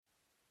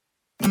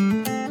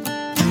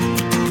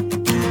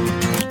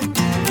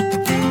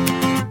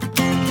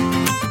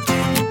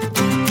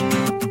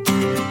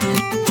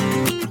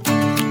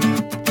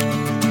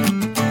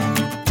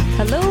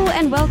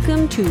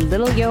to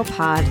Little Yo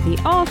Pod, the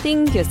All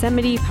Things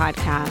Yosemite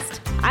podcast.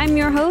 I'm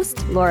your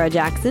host, Laura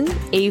Jackson,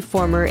 a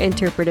former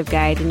interpretive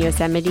guide in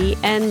Yosemite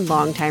and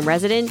longtime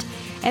resident.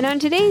 And on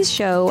today's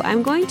show,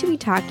 I'm going to be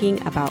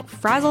talking about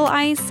Frazil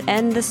ice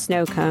and the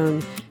snow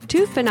cone,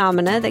 two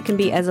phenomena that can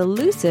be as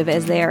elusive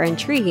as they are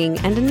intriguing,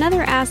 and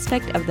another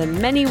aspect of the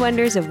many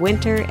wonders of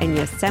winter in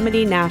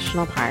Yosemite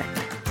National Park.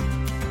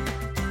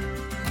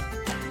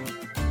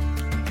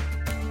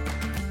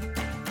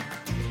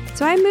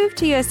 So I moved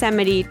to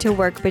Yosemite to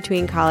work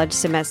between college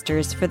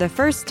semesters for the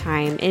first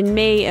time in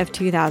May of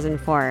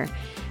 2004.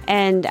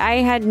 And I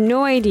had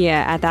no idea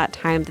at that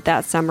time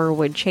that summer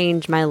would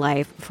change my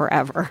life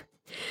forever.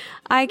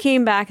 I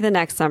came back the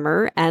next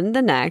summer and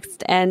the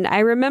next, and I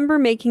remember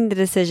making the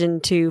decision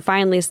to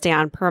finally stay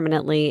on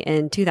permanently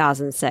in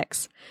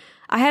 2006.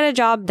 I had a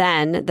job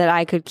then that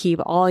I could keep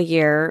all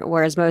year,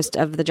 whereas most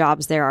of the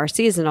jobs there are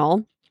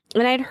seasonal.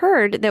 And I'd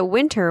heard that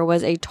winter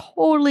was a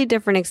totally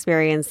different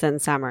experience than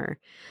summer.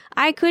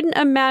 I couldn't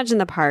imagine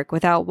the park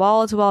without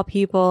wall-to-wall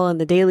people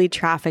and the daily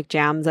traffic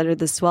jams under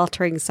the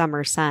sweltering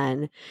summer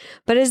sun.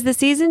 But as the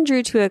season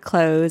drew to a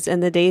close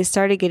and the days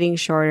started getting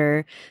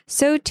shorter,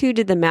 so too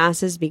did the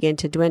masses begin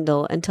to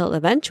dwindle until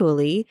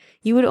eventually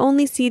you would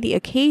only see the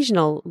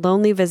occasional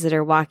lonely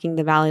visitor walking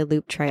the Valley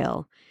Loop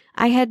Trail.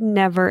 I had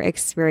never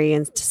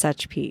experienced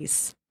such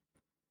peace.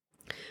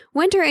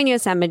 Winter in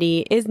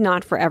Yosemite is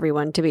not for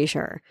everyone, to be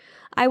sure.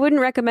 I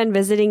wouldn't recommend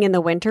visiting in the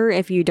winter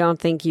if you don't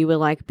think you will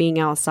like being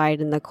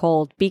outside in the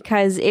cold,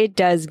 because it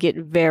does get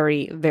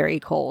very, very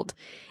cold.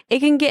 It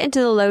can get into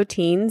the low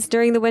teens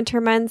during the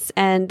winter months,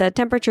 and the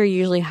temperature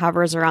usually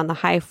hovers around the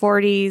high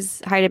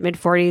to mid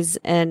 40s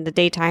in the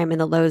daytime and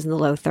the lows in the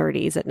low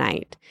 30s at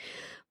night.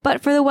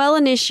 But for the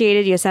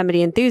well-initiated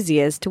Yosemite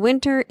enthusiast,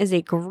 winter is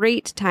a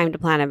great time to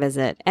plan a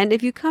visit. And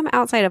if you come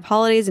outside of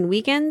holidays and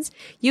weekends,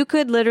 you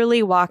could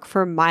literally walk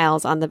for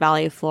miles on the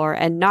valley floor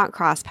and not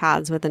cross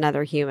paths with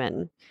another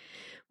human.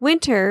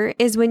 Winter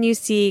is when you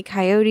see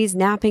coyotes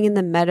napping in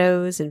the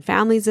meadows and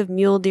families of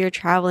mule deer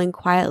traveling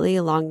quietly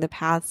along the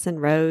paths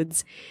and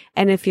roads.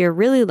 And if you're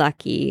really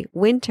lucky,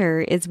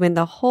 winter is when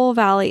the whole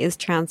valley is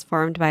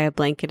transformed by a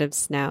blanket of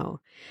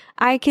snow.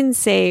 I can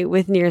say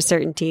with near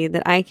certainty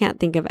that I can't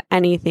think of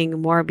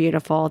anything more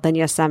beautiful than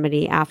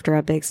Yosemite after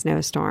a big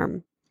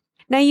snowstorm.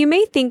 Now, you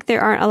may think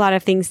there aren't a lot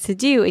of things to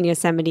do in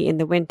Yosemite in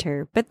the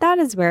winter, but that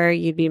is where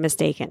you'd be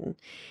mistaken.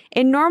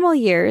 In normal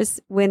years,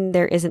 when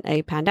there isn't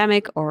a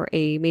pandemic or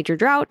a major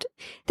drought,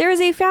 there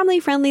is a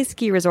family-friendly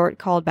ski resort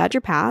called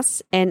Badger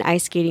Pass, an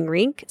ice skating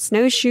rink,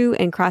 snowshoe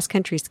and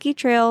cross-country ski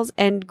trails,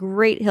 and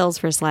great hills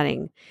for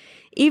sledding.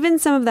 Even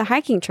some of the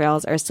hiking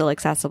trails are still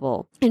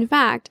accessible. In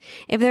fact,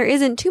 if there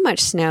isn't too much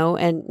snow,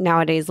 and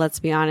nowadays,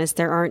 let's be honest,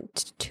 there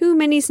aren't too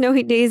many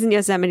snowy days in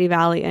Yosemite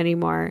Valley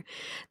anymore,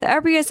 the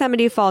Upper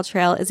Yosemite Fall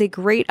Trail is a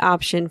great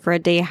option for a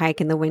day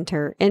hike in the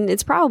winter, and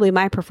it's probably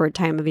my preferred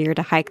time of year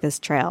to hike this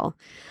trail.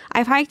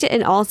 I've hiked it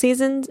in all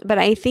seasons, but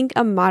I think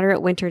a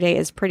moderate winter day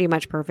is pretty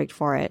much perfect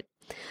for it.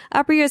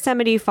 Upper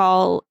Yosemite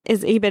Fall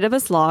is a bit of a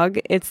slog.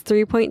 It's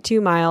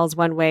 3.2 miles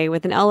one way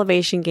with an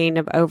elevation gain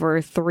of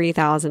over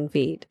 3,000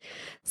 feet.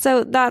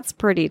 So that's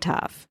pretty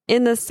tough.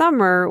 In the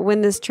summer,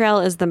 when this trail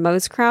is the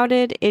most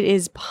crowded, it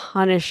is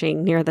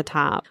punishing near the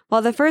top.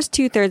 While the first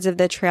 2/3 of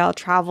the trail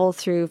travel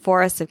through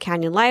forests of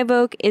canyon live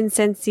oak,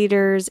 incense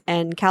cedars,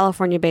 and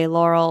California bay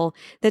laurel,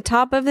 the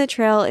top of the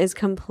trail is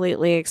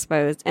completely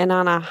exposed. And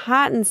on a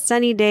hot and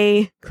sunny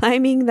day,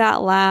 climbing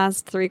that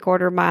last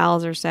 3/4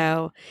 miles or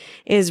so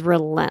is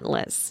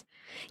relentless.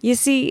 You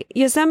see,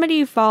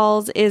 Yosemite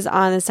Falls is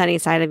on the sunny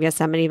side of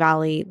Yosemite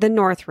Valley, the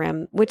north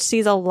rim, which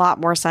sees a lot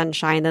more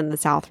sunshine than the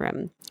south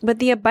rim. But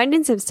the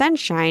abundance of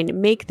sunshine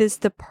make this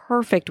the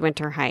perfect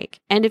winter hike.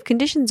 And if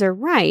conditions are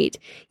right,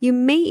 you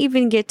may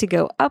even get to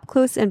go up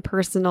close and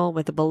personal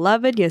with the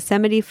beloved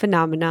Yosemite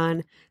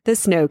phenomenon, the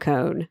snow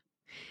cone.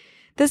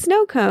 The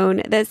snow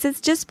cone that sits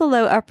just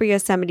below Upper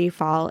Yosemite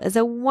Fall is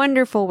a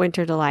wonderful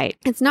winter delight.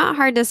 It's not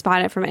hard to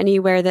spot it from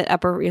anywhere that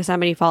Upper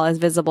Yosemite Fall is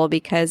visible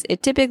because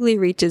it typically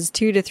reaches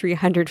 200 to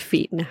 300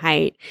 feet in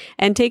height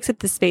and takes up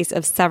the space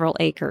of several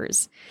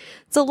acres.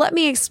 So let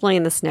me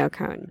explain the snow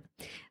cone.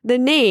 The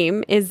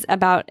name is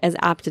about as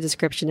apt a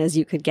description as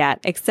you could get,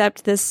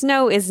 except the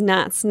snow is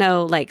not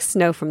snow like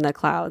snow from the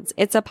clouds.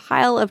 It's a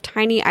pile of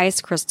tiny ice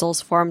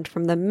crystals formed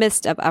from the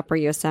mist of Upper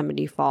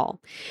Yosemite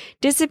Fall.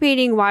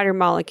 Dissipating water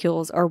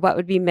molecules, or what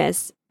would be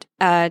mist,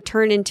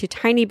 turn into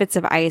tiny bits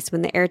of ice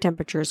when the air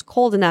temperature is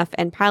cold enough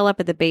and pile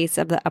up at the base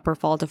of the upper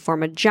fall to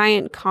form a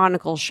giant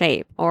conical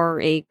shape, or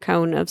a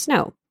cone of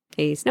snow.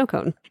 A snow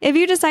cone. If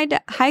you decide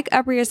to hike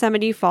Upper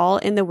Yosemite Fall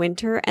in the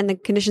winter and the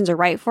conditions are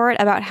right for it,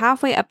 about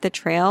halfway up the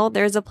trail,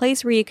 there's a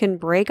place where you can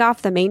break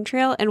off the main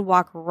trail and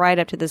walk right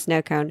up to the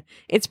snow cone.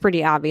 It's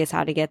pretty obvious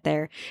how to get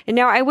there. And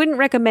now I wouldn't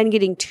recommend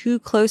getting too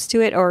close to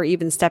it or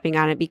even stepping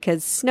on it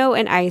because snow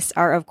and ice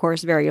are of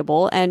course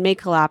variable and may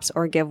collapse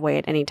or give way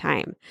at any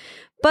time.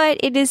 But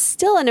it is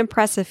still an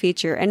impressive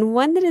feature and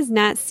one that is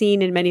not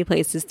seen in many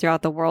places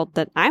throughout the world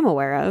that I'm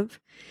aware of.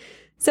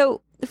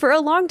 So for a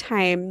long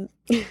time,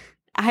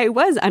 I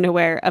was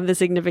unaware of the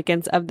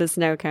significance of the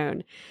snow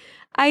cone.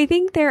 I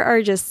think there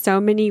are just so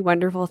many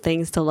wonderful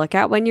things to look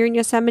at when you're in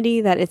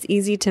Yosemite that it's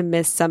easy to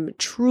miss some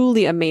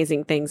truly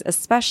amazing things,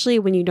 especially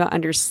when you don't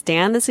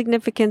understand the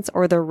significance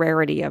or the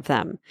rarity of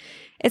them.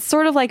 It's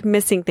sort of like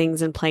missing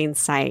things in plain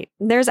sight.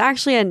 There's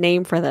actually a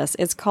name for this.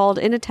 It's called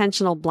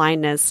inattentional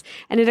blindness,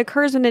 and it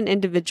occurs when an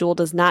individual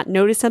does not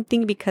notice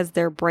something because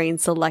their brain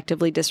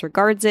selectively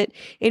disregards it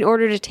in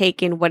order to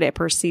take in what it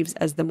perceives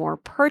as the more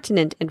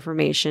pertinent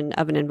information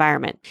of an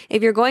environment.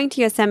 If you're going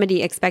to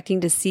Yosemite expecting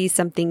to see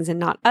some things and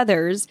not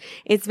others,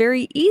 it's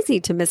very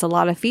easy to miss a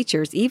lot of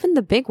features, even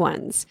the big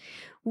ones.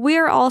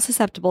 We're all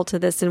susceptible to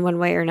this in one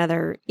way or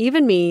another.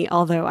 Even me,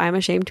 although I'm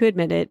ashamed to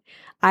admit it,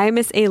 I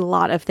miss a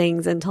lot of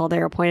things until they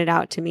are pointed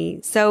out to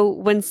me. So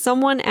when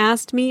someone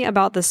asked me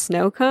about the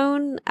snow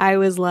cone, I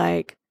was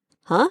like,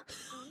 huh?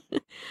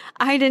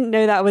 I didn't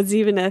know that was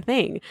even a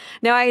thing.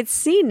 Now, I had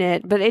seen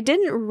it, but it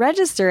didn't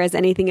register as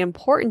anything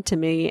important to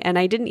me, and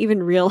I didn't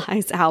even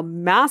realize how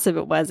massive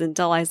it was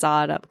until I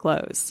saw it up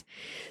close.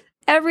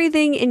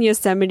 Everything in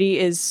Yosemite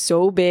is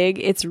so big,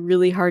 it's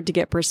really hard to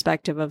get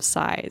perspective of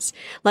size.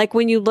 Like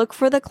when you look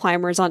for the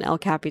climbers on El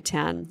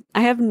Capitan,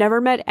 I have never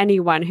met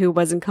anyone who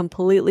wasn't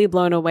completely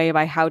blown away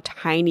by how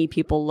tiny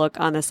people look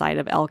on the side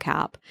of El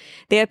Cap.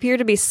 They appear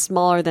to be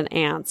smaller than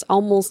ants,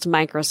 almost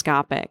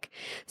microscopic.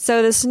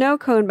 So the snow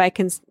cone, by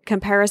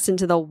comparison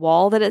to the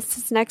wall that it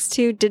sits next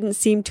to, didn't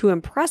seem too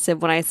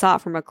impressive when I saw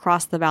it from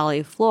across the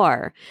valley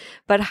floor.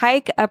 But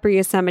hike Upper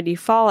Yosemite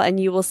Fall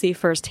and you will see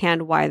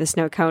firsthand why the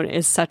snow cone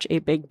is such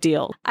a big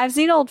deal. I've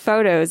seen old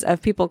photos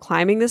of people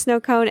climbing the snow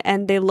cone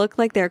and they look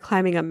like they're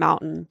climbing a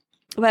mountain.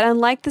 But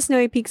unlike the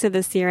snowy peaks of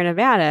the Sierra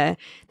Nevada,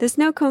 the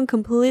snow cone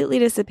completely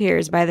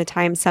disappears by the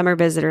time summer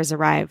visitors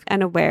arrive,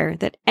 unaware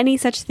that any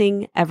such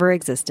thing ever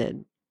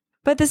existed.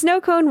 But the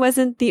snow cone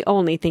wasn't the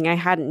only thing I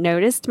hadn't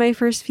noticed my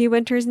first few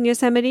winters in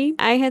Yosemite.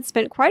 I had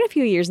spent quite a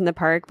few years in the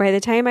park by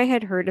the time I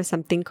had heard of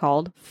something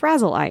called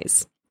Frazil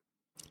ice.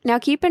 Now,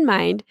 keep in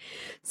mind,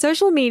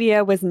 social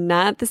media was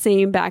not the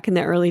same back in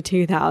the early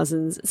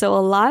 2000s, so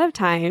a lot of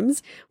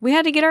times we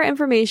had to get our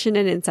information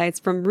and insights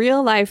from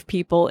real-life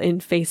people in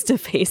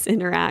face-to-face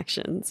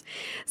interactions.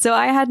 So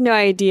I had no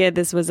idea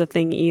this was a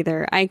thing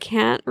either. I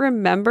can't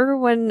remember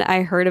when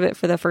I heard of it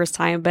for the first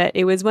time, but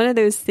it was one of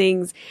those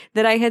things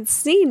that I had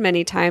seen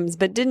many times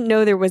but didn't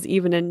know there was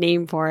even a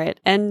name for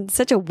it, and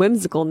such a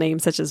whimsical name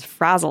such as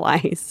Frazil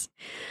ice.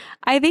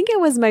 I think it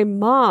was my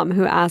mom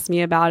who asked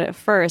me about it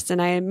first, and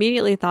I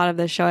immediately thought of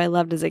the show I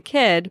loved as a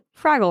kid,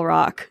 Fraggle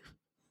Rock.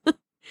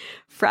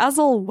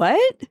 Frazzle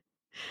what?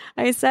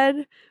 I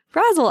said,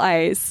 Frazzle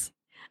ice.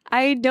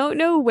 I don't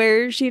know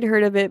where she'd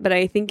heard of it, but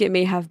I think it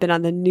may have been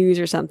on the news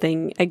or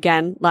something.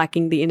 Again,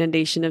 lacking the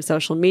inundation of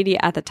social media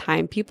at the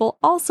time, people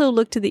also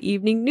looked to the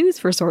evening news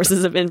for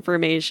sources of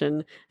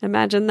information.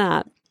 Imagine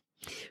that.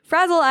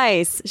 Frazzle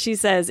ice, she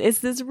says, it's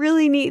this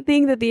really neat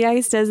thing that the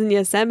ice does in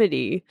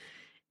Yosemite.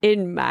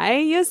 In my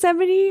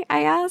Yosemite,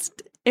 I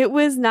asked. It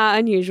was not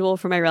unusual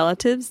for my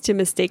relatives to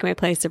mistake my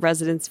place of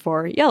residence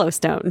for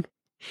Yellowstone.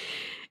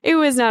 It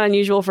was not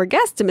unusual for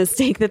guests to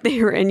mistake that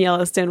they were in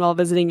Yellowstone while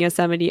visiting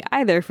Yosemite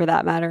either, for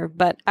that matter,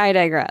 but I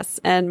digress,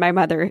 and my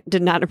mother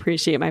did not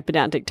appreciate my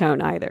pedantic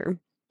tone either.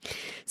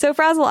 So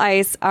Frazil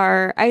ice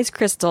are ice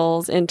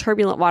crystals in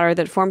turbulent water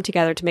that form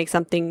together to make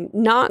something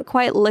not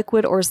quite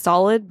liquid or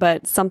solid,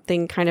 but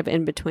something kind of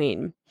in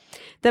between.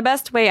 The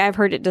best way I've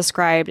heard it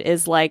described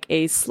is like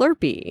a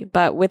Slurpee,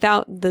 but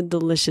without the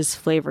delicious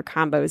flavor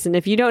combos. And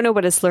if you don't know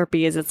what a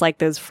Slurpee is, it's like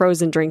those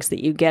frozen drinks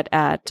that you get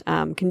at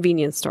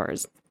convenience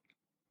stores.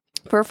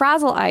 For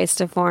Frazil ice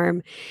to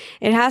form,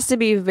 it has to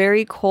be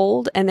very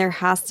cold and there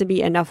has to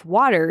be enough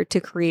water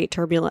to create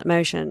turbulent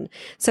motion.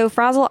 So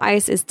Frazil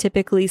ice is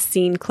typically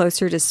seen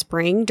closer to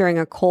spring during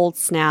a cold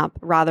snap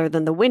rather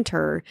than the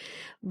winter.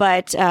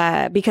 But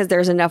because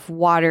there's enough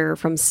water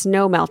from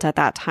snow melt at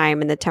that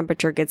time and the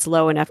temperature gets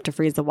low enough to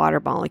freeze the water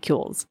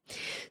molecules.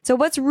 So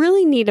what's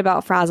really neat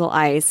about Frazil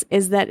ice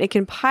is that it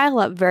can pile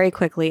up very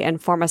quickly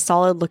and form a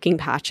solid looking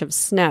patch of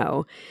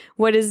snow.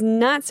 What is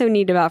not so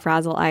neat about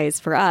Frazil ice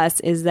for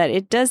us is that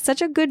it does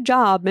such a good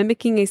job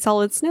mimicking a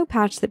solid snow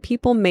patch that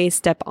people may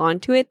step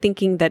onto it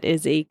thinking that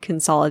is a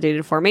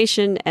consolidated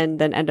formation and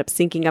then end up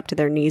sinking up to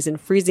their knees in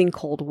freezing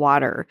cold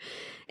water.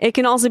 It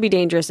can also be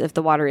dangerous if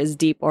the water is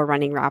deep or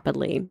running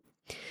rapidly.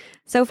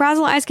 So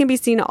Frazil ice can be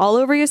seen all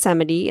over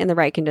Yosemite in the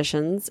right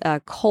conditions,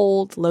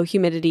 cold, low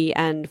humidity,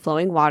 and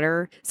flowing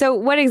water. So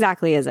what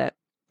exactly is it?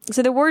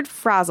 So the word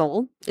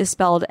Frazil is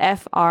spelled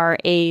F-R-A-Z-I-L.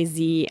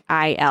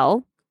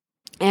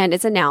 And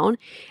it's a noun,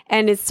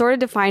 and it's sort of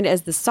defined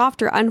as the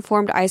softer,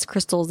 unformed ice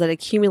crystals that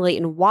accumulate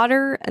in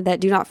water that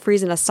do not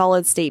freeze in a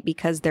solid state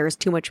because there is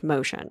too much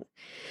motion.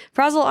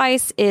 Frazil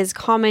ice is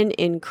common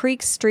in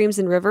creeks, streams,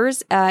 and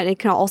rivers, and it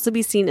can also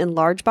be seen in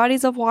large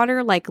bodies of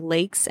water like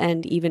lakes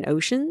and even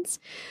oceans.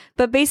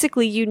 But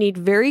basically, you need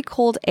very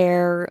cold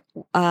air,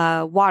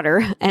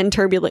 water, and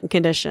turbulent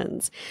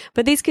conditions.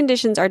 But these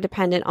conditions are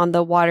dependent on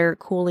the water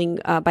cooling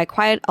by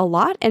quite a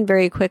lot and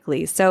very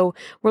quickly. So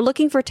we're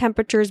looking for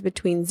temperatures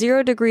between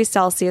 0 degrees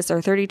Celsius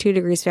or 32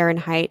 degrees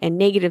Fahrenheit and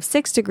negative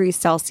 6 degrees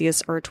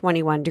Celsius or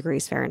 21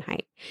 degrees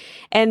Fahrenheit.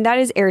 And that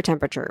is air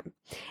temperature.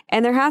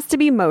 And there has to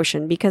be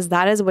motion because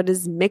that is what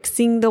is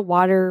mixing the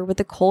water with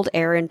the cold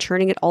air and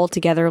churning it all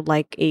together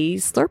like a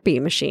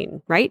Slurpee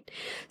machine, right?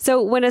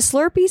 So when a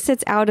Slurpee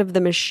sits out of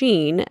the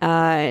machine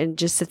and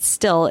just sits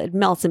still, it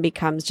melts and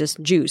becomes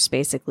just juice,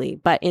 basically.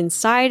 But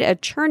inside a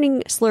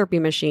churning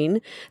Slurpee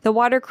machine, the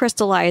water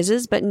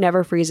crystallizes but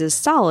never freezes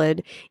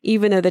solid,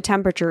 even though the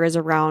temperature is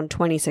around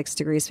 26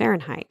 degrees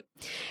Fahrenheit.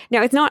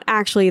 Now, it's not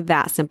actually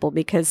that simple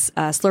because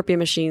Slurpee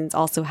machines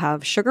also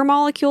have sugar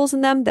molecules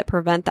in them that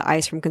prevent the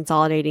ice from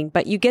consolidating,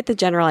 but you get the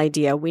general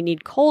idea. We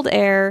need cold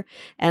air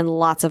and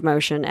lots of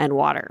motion and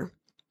water.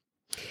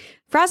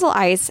 Frazil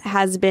ice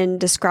has been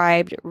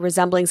described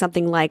resembling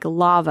something like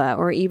lava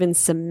or even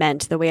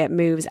cement, the way it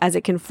moves, as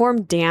it can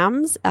form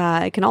dams.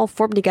 It can all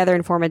form together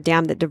and form a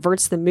dam that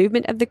diverts the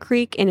movement of the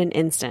creek in an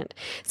instant.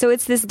 So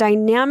it's this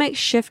dynamic,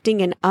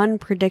 shifting, and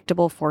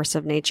unpredictable force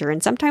of nature.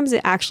 And sometimes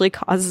it actually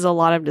causes a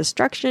lot of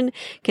destruction,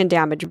 can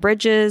damage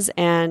bridges,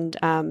 and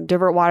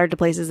divert water to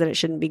places that it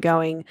shouldn't be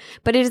going.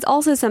 But it is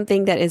also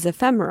something that is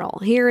ephemeral,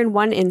 here in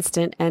one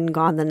instant and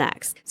gone the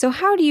next. So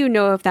how do you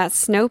know if that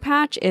snow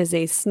patch is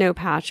a snow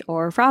patch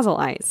or Frazil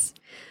ice?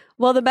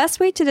 Well, the best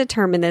way to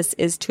determine this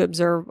is to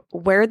observe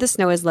where the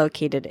snow is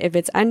located. If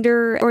it's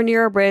under or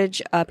near a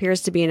bridge,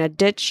 appears to be in a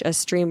ditch, a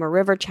stream, or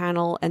river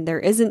channel, and there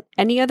isn't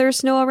any other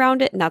snow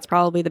around it, and that's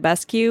probably the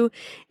best cue,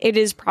 it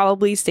is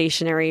probably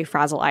stationary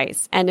Frazil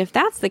ice. And if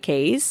that's the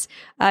case,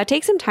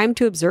 take some time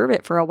to observe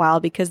it for a while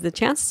because the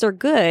chances are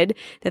good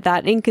that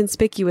that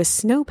inconspicuous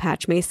snow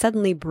patch may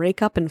suddenly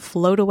break up and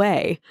float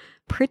away.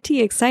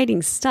 Pretty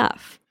exciting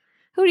stuff.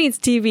 Who needs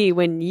TV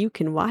when you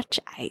can watch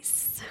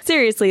ice?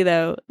 Seriously,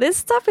 though, this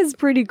stuff is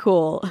pretty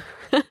cool.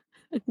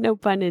 No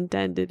pun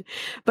intended.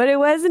 But it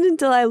wasn't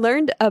until I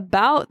learned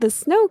about the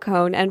snow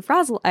cone and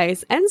Frazil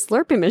ice and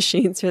Slurpee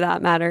machines, for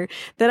that matter,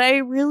 that I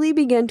really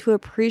began to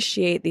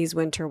appreciate these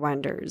winter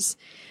wonders.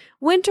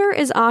 Winter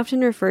is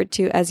often referred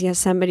to as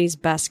Yosemite's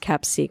best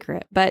kept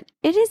secret, but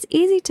it is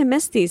easy to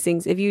miss these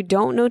things if you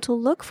don't know to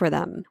look for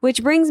them.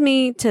 Which brings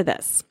me to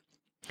this.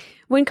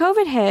 When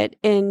COVID hit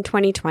in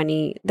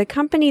 2020, the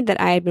company that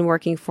I had been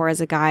working for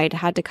as a guide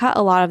had to cut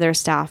a lot of their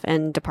staff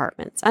and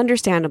departments,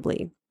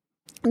 understandably.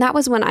 And that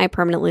was when I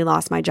permanently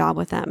lost my job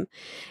with them,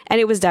 and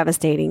it was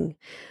devastating.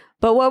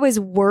 But what was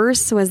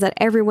worse was that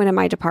everyone in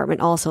my department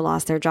also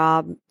lost their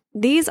job.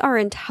 These are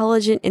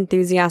intelligent,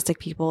 enthusiastic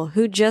people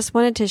who just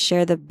wanted to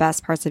share the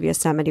best parts of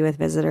Yosemite with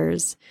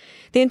visitors.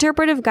 The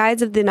interpretive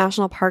guides of the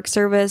National Park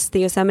Service,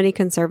 the Yosemite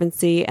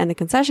Conservancy, and the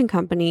concession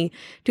company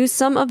do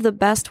some of the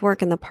best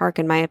work in the park,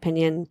 in my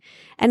opinion.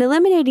 And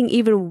eliminating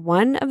even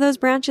one of those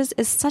branches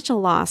is such a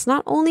loss,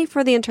 not only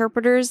for the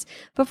interpreters,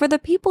 but for the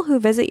people who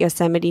visit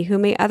Yosemite who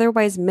may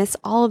otherwise miss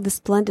all of the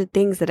splendid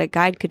things that a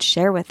guide could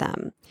share with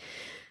them.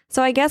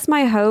 So I guess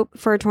my hope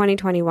for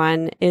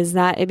 2021 is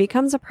that it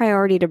becomes a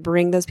priority to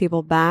bring those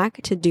people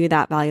back to do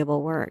that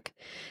valuable work.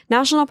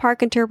 National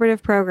Park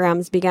interpretive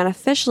programs began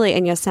officially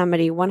in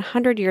Yosemite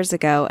 100 years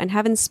ago and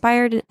have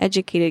inspired and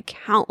educated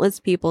countless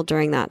people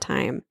during that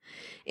time.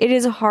 It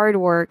is hard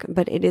work,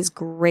 but it is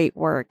great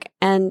work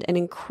and an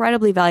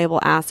incredibly valuable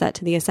asset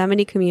to the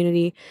Yosemite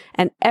community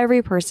and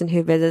every person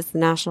who visits the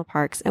national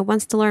parks and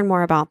wants to learn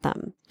more about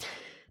them.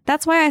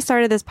 That's why I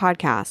started this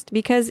podcast,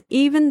 because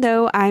even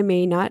though I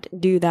may not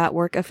do that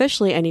work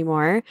officially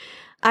anymore,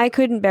 I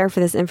couldn't bear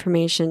for this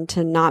information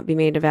to not be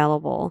made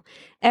available.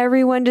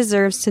 Everyone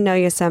deserves to know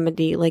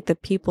Yosemite like the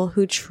people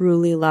who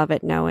truly love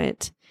it know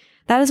it.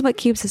 That is what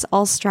keeps us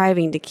all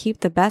striving to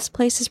keep the best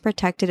places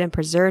protected and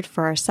preserved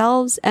for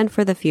ourselves and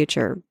for the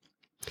future.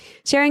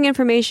 Sharing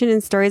information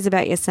and stories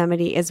about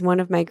Yosemite is one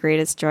of my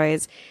greatest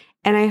joys,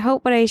 and I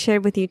hope what I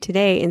shared with you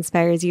today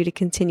inspires you to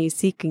continue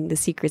seeking the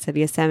secrets of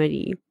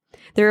Yosemite.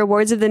 The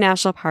rewards of the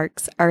national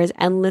parks are as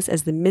endless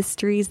as the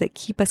mysteries that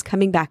keep us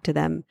coming back to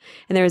them,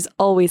 and there is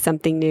always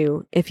something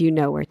new if you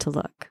know where to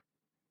look.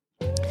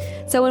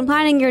 So when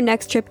planning your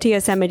next trip to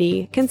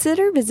Yosemite,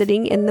 consider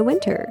visiting in the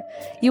winter.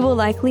 You will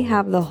likely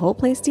have the whole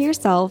place to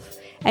yourself,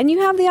 and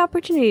you have the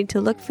opportunity to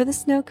look for the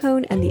snow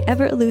cone and the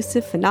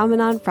ever-elusive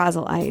phenomenon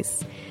Frazil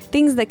ice,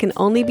 things that can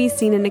only be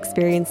seen and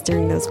experienced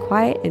during those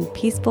quiet and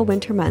peaceful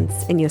winter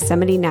months in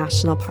Yosemite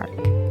National Park.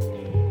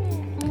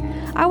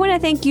 I want to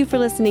thank you for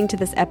listening to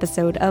this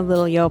episode of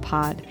Little Yo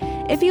Pod.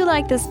 If you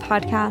like this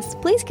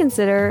podcast, please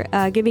consider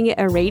giving it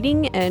a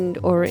rating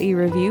or a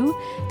review.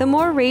 The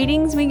more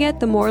ratings we get,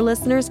 the more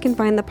listeners can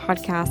find the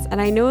podcast.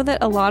 And I know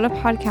that a lot of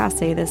podcasts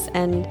say this,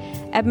 and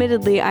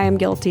admittedly, I am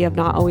guilty of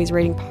not always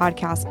rating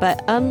podcasts.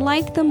 But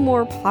unlike the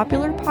more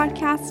popular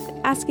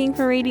podcasts asking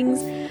for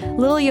ratings,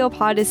 Little Yo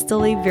Pod is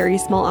still a very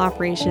small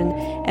operation.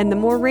 And the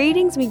more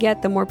ratings we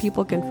get, the more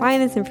people can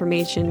find this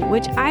information,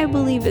 which I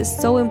believe is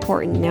so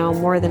important now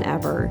more than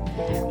ever.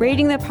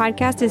 Rating the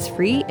podcast is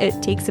free.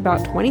 It takes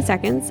about 20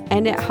 seconds,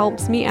 and it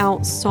helps me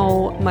out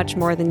so much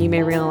more than you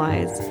may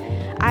realize.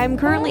 I'm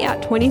currently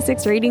at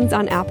 26 ratings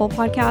on Apple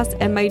Podcasts,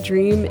 and my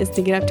dream is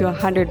to get up to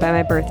 100 by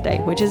my birthday,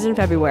 which is in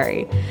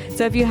February.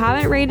 So if you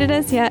haven't rated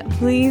us yet,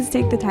 please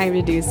take the time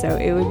to do so.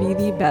 It would be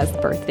the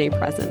best birthday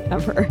present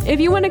ever.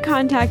 If you want to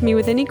contact me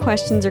with any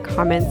questions or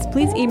comments,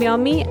 please email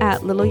me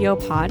at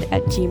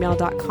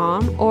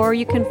littleyopod@gmail.com, or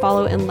you can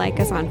follow and like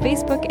us on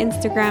Facebook,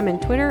 Instagram,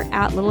 and Twitter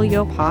at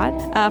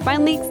littleyopod.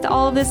 Find links to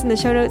all of this in the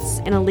show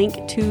notes and a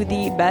link to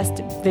the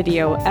best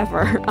video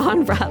ever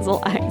on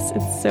Frazil Ice.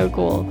 It's so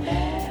cool.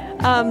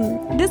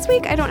 This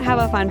week I don't have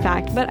a fun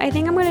fact, but I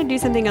think I'm going to do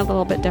something a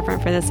little bit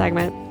different for this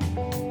segment.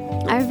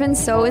 I've been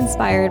so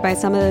inspired by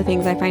some of the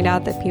things I find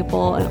out that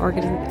people and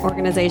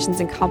organizations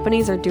and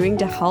companies are doing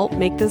to help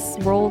make this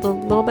world a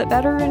little bit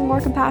better and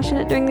more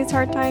compassionate during these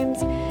hard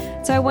times.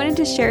 So I wanted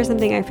to share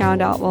something I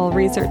found out while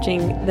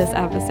researching this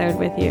episode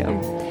with you.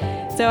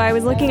 So I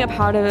was looking up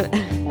how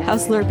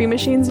Slurpee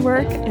machines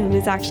work, and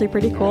it's actually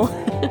pretty cool.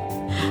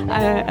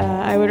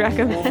 I would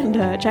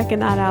recommend checking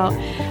that out.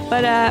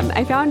 But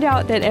I found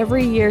out that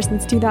every year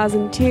since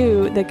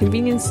 2002, the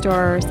convenience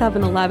store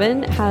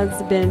 7-Eleven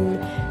has been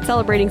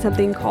celebrating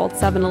something called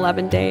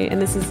 7-Eleven Day.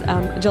 And this is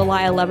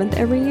July 11th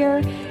every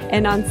year.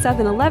 And on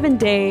 7-Eleven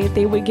Day,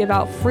 they would give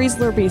out free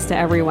Slurpees to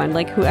everyone.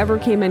 Like whoever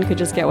came in could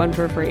just get one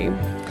for free.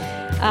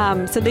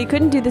 So they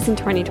couldn't do this in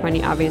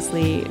 2020,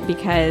 obviously,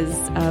 because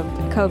of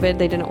COVID.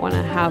 They didn't want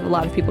to have a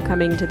lot of people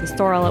coming to the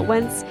store all at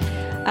once.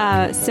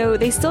 So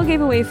they still gave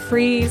away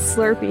free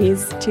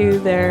Slurpees to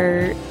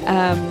their,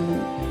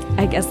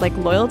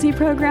 loyalty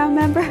program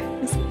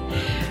members.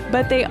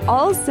 But they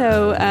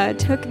also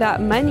took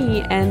that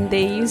money and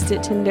they used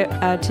it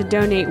to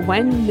donate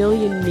 1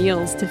 million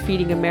meals to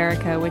Feeding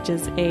America, which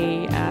is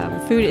a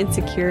food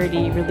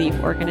insecurity relief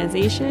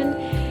organization.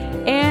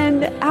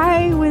 And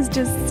I was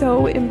just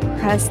so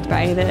impressed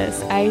by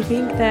this. I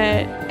think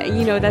that,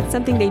 that's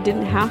something they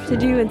didn't have to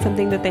do and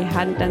something that they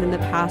hadn't done in the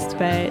past.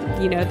 But,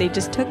 they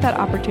just took that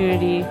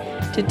opportunity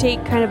to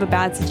take kind of a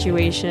bad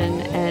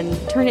situation and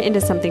turn it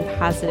into something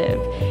positive.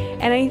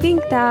 And I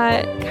think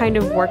that kind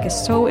of work is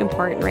so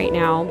important right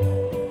now.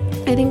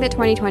 I think that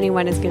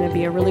 2021 is going to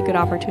be a really good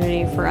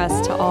opportunity for us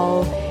to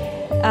all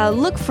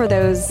look for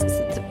those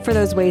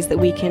ways that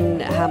we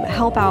can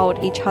help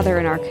out each other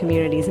in our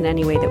communities in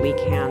any way that we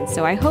can.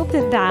 So I hope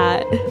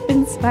that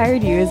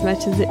inspired you as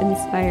much as it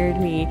inspired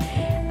me.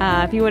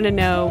 If you want to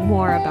know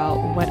more about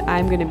what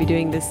I'm going to be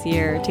doing this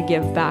year to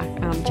give back,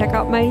 check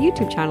out my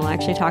YouTube channel. I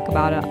actually talk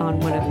about it on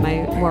one of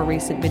my more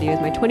recent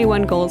videos, my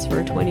 21 goals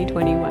for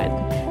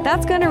 2021.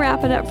 That's going to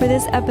wrap it up for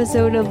this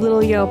episode of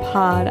Little Yo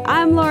Pod.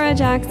 I'm Laura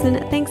Jackson.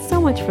 Thanks so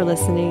much for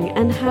listening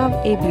and have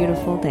a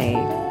beautiful day.